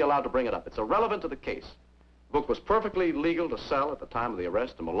still wouldn't be allowed to bring it up. It's irrelevant to the case. The book was perfectly legal to sell at the time of the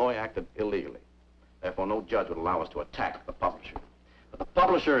arrest, and Malloy acted illegally. Therefore, no judge would allow us to attack the publisher. But the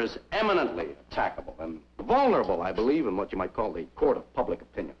publisher is eminently attackable and vulnerable, I believe, in what you might call the court of public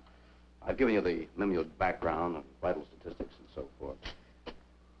opinion. I've given you the Mimute background and vital statistics and so forth.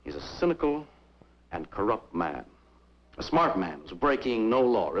 He's a cynical and corrupt man. A smart man who's breaking no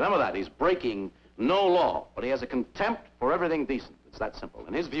law. Remember that, he's breaking no law, but he has a contempt for everything decent. It's that simple.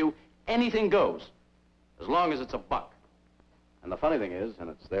 In his view, anything goes, as long as it's a buck. And the funny thing is, and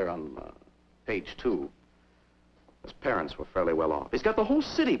it's there on page 2, his parents were fairly well off. He's got the whole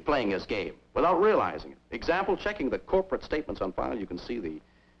city playing his game without realizing it. Example, checking the corporate statements on file, you can see the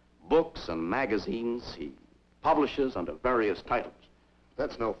books and magazines he publishes under various titles.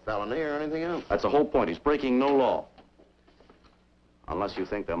 That's no felony or anything else. That's the whole point. He's breaking no law. Unless you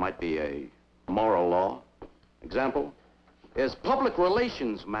think there might be a moral law. Example, his public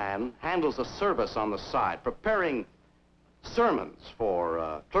relations man handles a service on the side, preparing sermons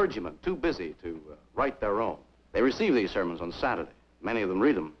for clergymen too busy to write their own. They receive these sermons on Saturday. Many of them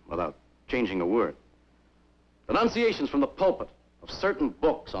read them without changing a word. Denunciations from the pulpit of certain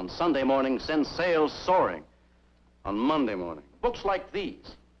books on Sunday morning send sales soaring on Monday morning. Books like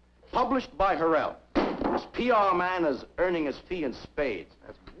these, published by Harrell. His PR man is earning his fee in spades.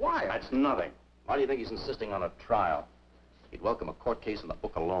 That's wild. That's nothing. Why do you think he's insisting on a trial? He'd welcome a court case in the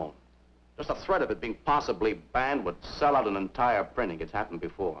book alone. Just the threat of it being possibly banned would sell out an entire printing. It's happened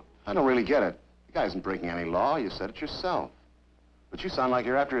before. I don't really get it. The guy isn't breaking any law. You said it yourself. But you sound like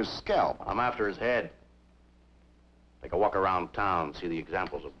you're after his scalp. I'm after his head. Take a walk around town, see the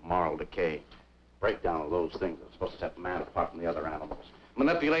examples of moral decay. Breakdown of those things that are supposed to set man apart from the other animals.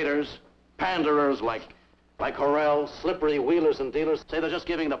 Manipulators, panderers like Like Horrell, slippery wheelers and dealers say they're just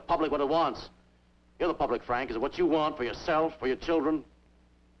giving the public what it wants. You're the public, Frank. Is it what you want for yourself, for your children?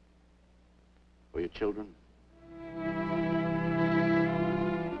 For your children?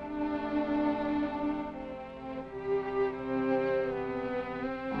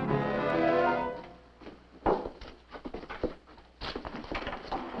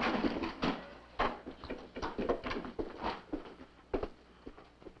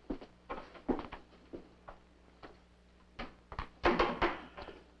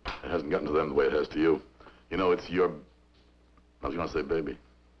 It hasn't gotten to them the way it has to you. You know, it's your... I was going to say baby.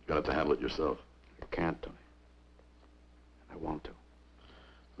 You're going to have to handle it yourself. I can't, Tony. I want to.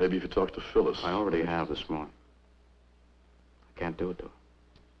 Maybe if you talk to Phyllis. I already have this morning. I can't do it to her.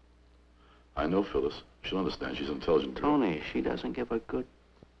 I know Phyllis. She'll understand. She's an intelligent girl. Tony, she doesn't give a good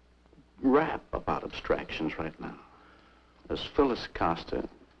rap about abstractions right now. There's Phyllis Costa,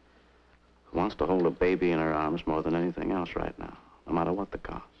 who wants to hold a baby in her arms more than anything else right now, no matter what the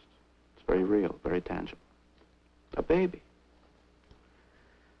cost. It's very real, very tangible. A baby.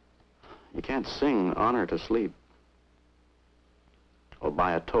 You can't sing honor to sleep or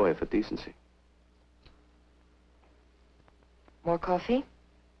buy a toy for decency. More coffee?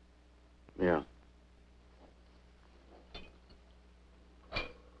 Yeah.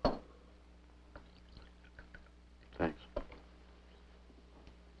 Thanks.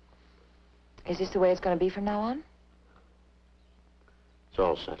 Is this the way it's going to be from now on? It's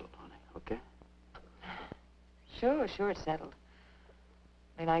all settled, honey, okay? Sure, it's settled.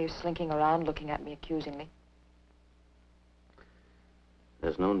 And now you're slinking around looking at me accusingly.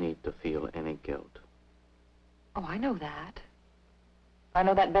 There's no need to feel any guilt. Oh, I know that. I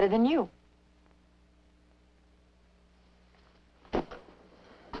know that better than you.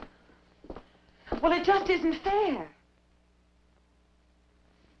 Well, it just isn't fair.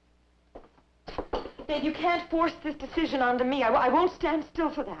 Dave, you can't force this decision onto me. I won't stand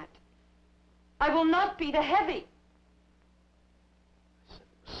still for that. I will not be the heavy.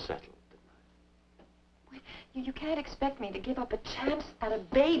 Settled. You can't expect me to give up a chance at a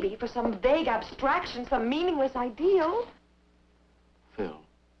baby for some vague abstraction, some meaningless ideal. Phil,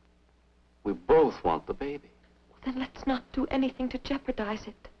 we both want the baby. Well, then let's not do anything to jeopardize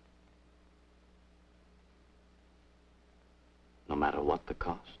it. No matter what the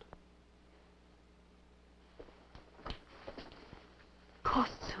cost.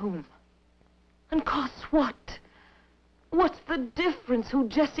 Costs whom? And costs what? What's the difference who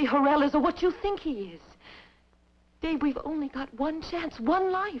Jesse Horrell is or what you think he is? Dave, we've only got one chance,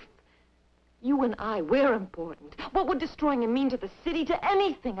 one life. You and I, we're important. What would destroying him mean to the city, to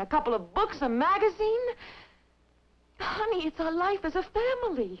anything? A couple of books, a magazine? Honey, it's our life as a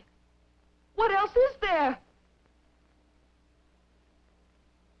family. What else is there?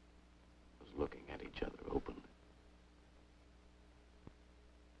 Was looking at each other openly.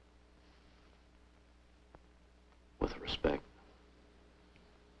 With respect.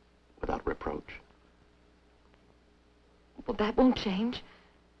 Without reproach. Well, that won't change.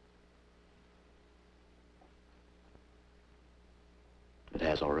 It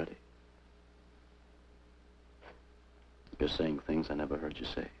has already. You're saying things I never heard you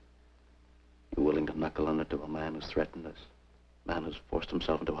say. You're willing to knuckle under to a man who's threatened us. A man who's forced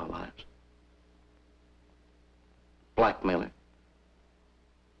himself into our lives. Blackmailer.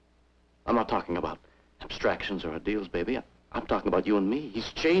 I'm not talking about abstractions or ideals, baby. I'm talking about you and me.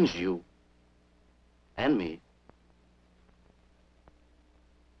 He's changed you. And me.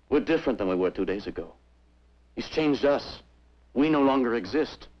 We're different than we were 2 days ago. He's changed us. We no longer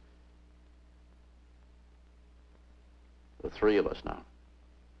exist. The three of us now.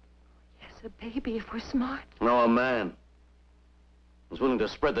 Yes, a baby if we're smart. No, a man. Who's willing to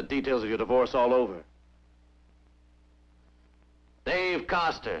spread the details of your divorce all over. Dave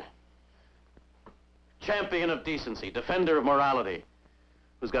Coster. Champion of decency, defender of morality.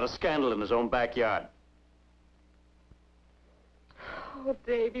 Who's got a scandal in his own backyard. Oh,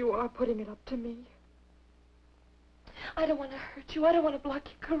 Dave, you are putting it up to me. I don't want to hurt you. I don't want to block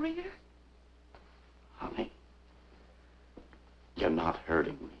your career. Honey, you're not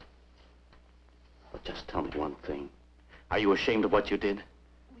hurting me. But just tell me one thing. Are you ashamed of what you did?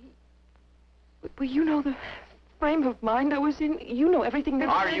 Well, you know the frame of mind I was in. You know everything that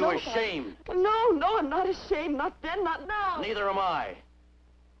Are I you know ashamed? about. No, I'm not ashamed. Not then, not now. Neither am I.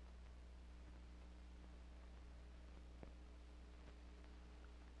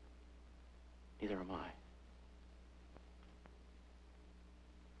 Neither am I.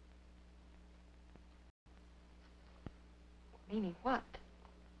 Meaning what?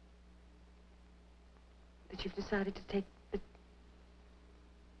 That you've decided to take the...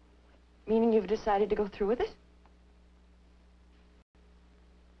 Meaning mean you've decided to go through with it?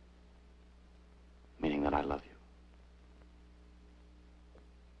 Meaning that I love you.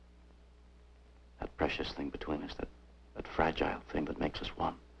 That precious thing between us, that fragile thing that makes us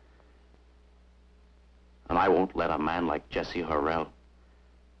one. And I won't let a man like Jesse Hurrell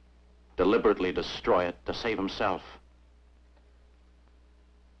deliberately destroy it to save himself.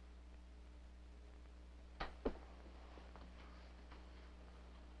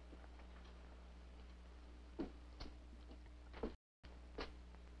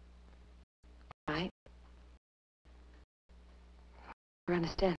 Right. I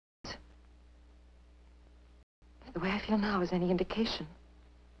understand. The way I feel now is any indication.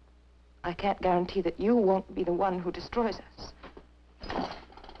 I can't guarantee that you won't be the one who destroys us.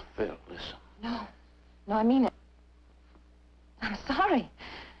 Phil, listen. No. No, I mean it. I'm sorry.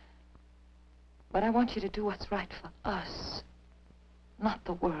 But I want you to do what's right for us, not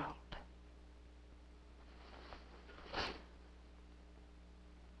the world.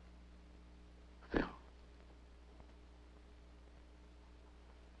 Phil.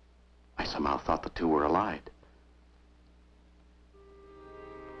 I somehow thought the two were allied.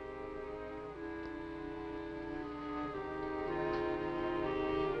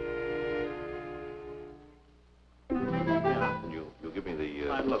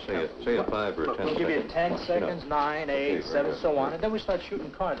 Say a 5 or a 10 We'll give you seconds. 10 seconds, 9, 8, Okay, 7, right. so on, and then we start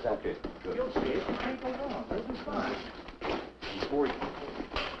shooting cards out. Okay, good. You'll see it. You can't go wrong. It'll be fine.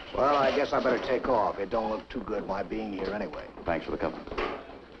 Well, I guess I better take off. It don't look too good my being here anyway. Thanks for the company.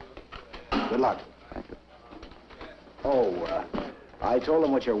 Good luck. Thank you. Oh, I told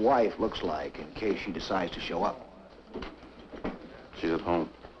him what your wife looks like in case she decides to show up. She's at home.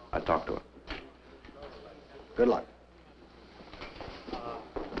 I talked to her. Good luck.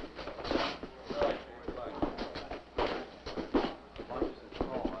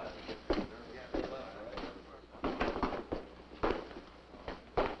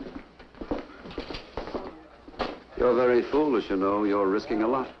 You're very foolish, you know. You're risking a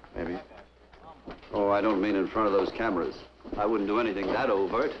lot. Maybe. Oh, I don't mean in front of those cameras. I wouldn't do anything that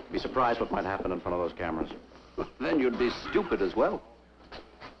overt. Be surprised what might happen in front of those cameras. Then you'd be stupid as well.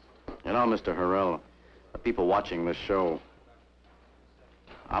 You know, Mr. Hurrell, the people watching this show,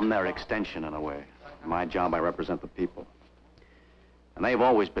 I'm their extension in a way. In my job, I represent the people. And they've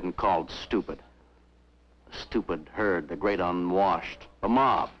always been called stupid. The stupid herd, the great unwashed, the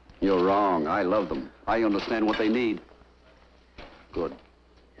mob. You're wrong. I love them. I understand what they need. Good.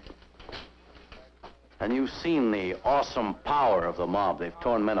 And you've seen the awesome power of the mob. They've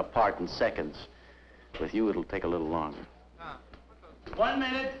torn men apart in seconds. With you, it'll take a little longer. 1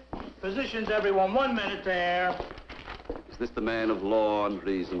 minute. Positions, everyone. 1 minute there. Is this the man of law and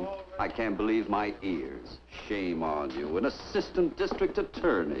reason? I can't believe my ears. Shame on you, an assistant district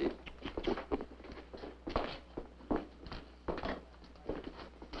attorney.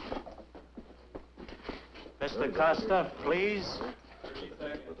 Mr. Costa, please.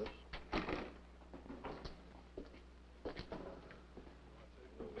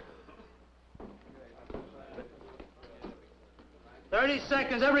 "30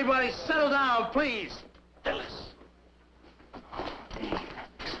 seconds. Everybody settle down, please. Phyllis.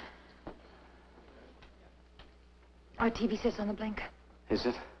 Our TV says on the blink. Is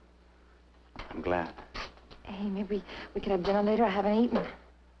it? I'm glad. Hey, maybe we could have dinner later. I haven't eaten.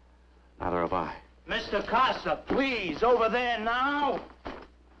 Neither have I. Mr. Costa, please, over there now.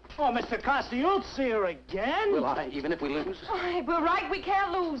 Oh, Mr. Costa, you'll see her again. Will I, even if we lose? All right, we're right. We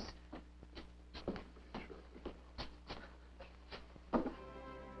can't lose.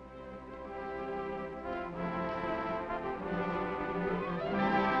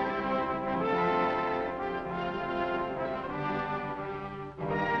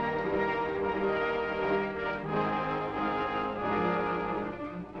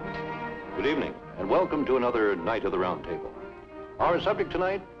 Good evening, and welcome to another Night of the Round Table. Our subject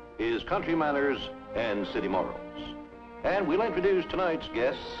tonight is country manners and city morals. And we'll introduce tonight's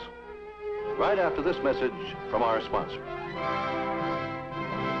guests right after this message from our sponsor.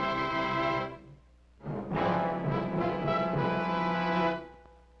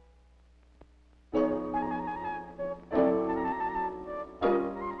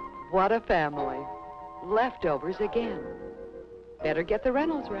 What a family. Leftovers again. Better get the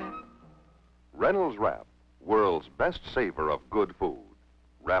Reynolds wrap. Reynolds Wrap, world's best saver of good food.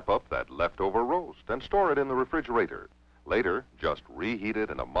 Wrap up that leftover roast and store it in the refrigerator. Later, just reheat it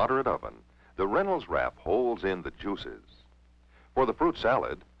in a moderate oven. The Reynolds Wrap holds in the juices. For the fruit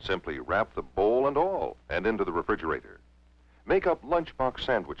salad, simply wrap the bowl and all and into the refrigerator. Make up lunchbox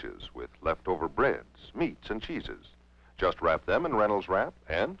sandwiches with leftover breads, meats, and cheeses. Just wrap them in Reynolds Wrap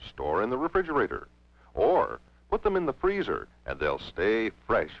and store in the refrigerator. Or put them in the freezer and they'll stay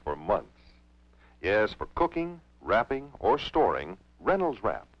fresh for months. Yes, for cooking, wrapping, or storing, Reynolds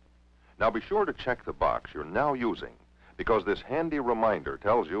Wrap. Now be sure to check the box you're now using, because this handy reminder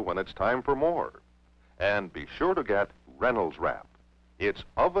tells you when it's time for more. And be sure to get Reynolds Wrap. It's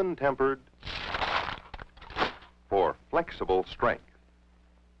oven-tempered for flexible strength.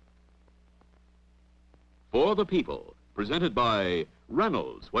 For the People, presented by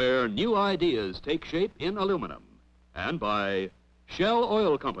Reynolds, where new ideas take shape in aluminum, and by Shell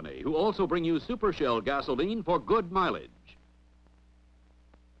Oil Company, who also bring you Super Shell gasoline for good mileage.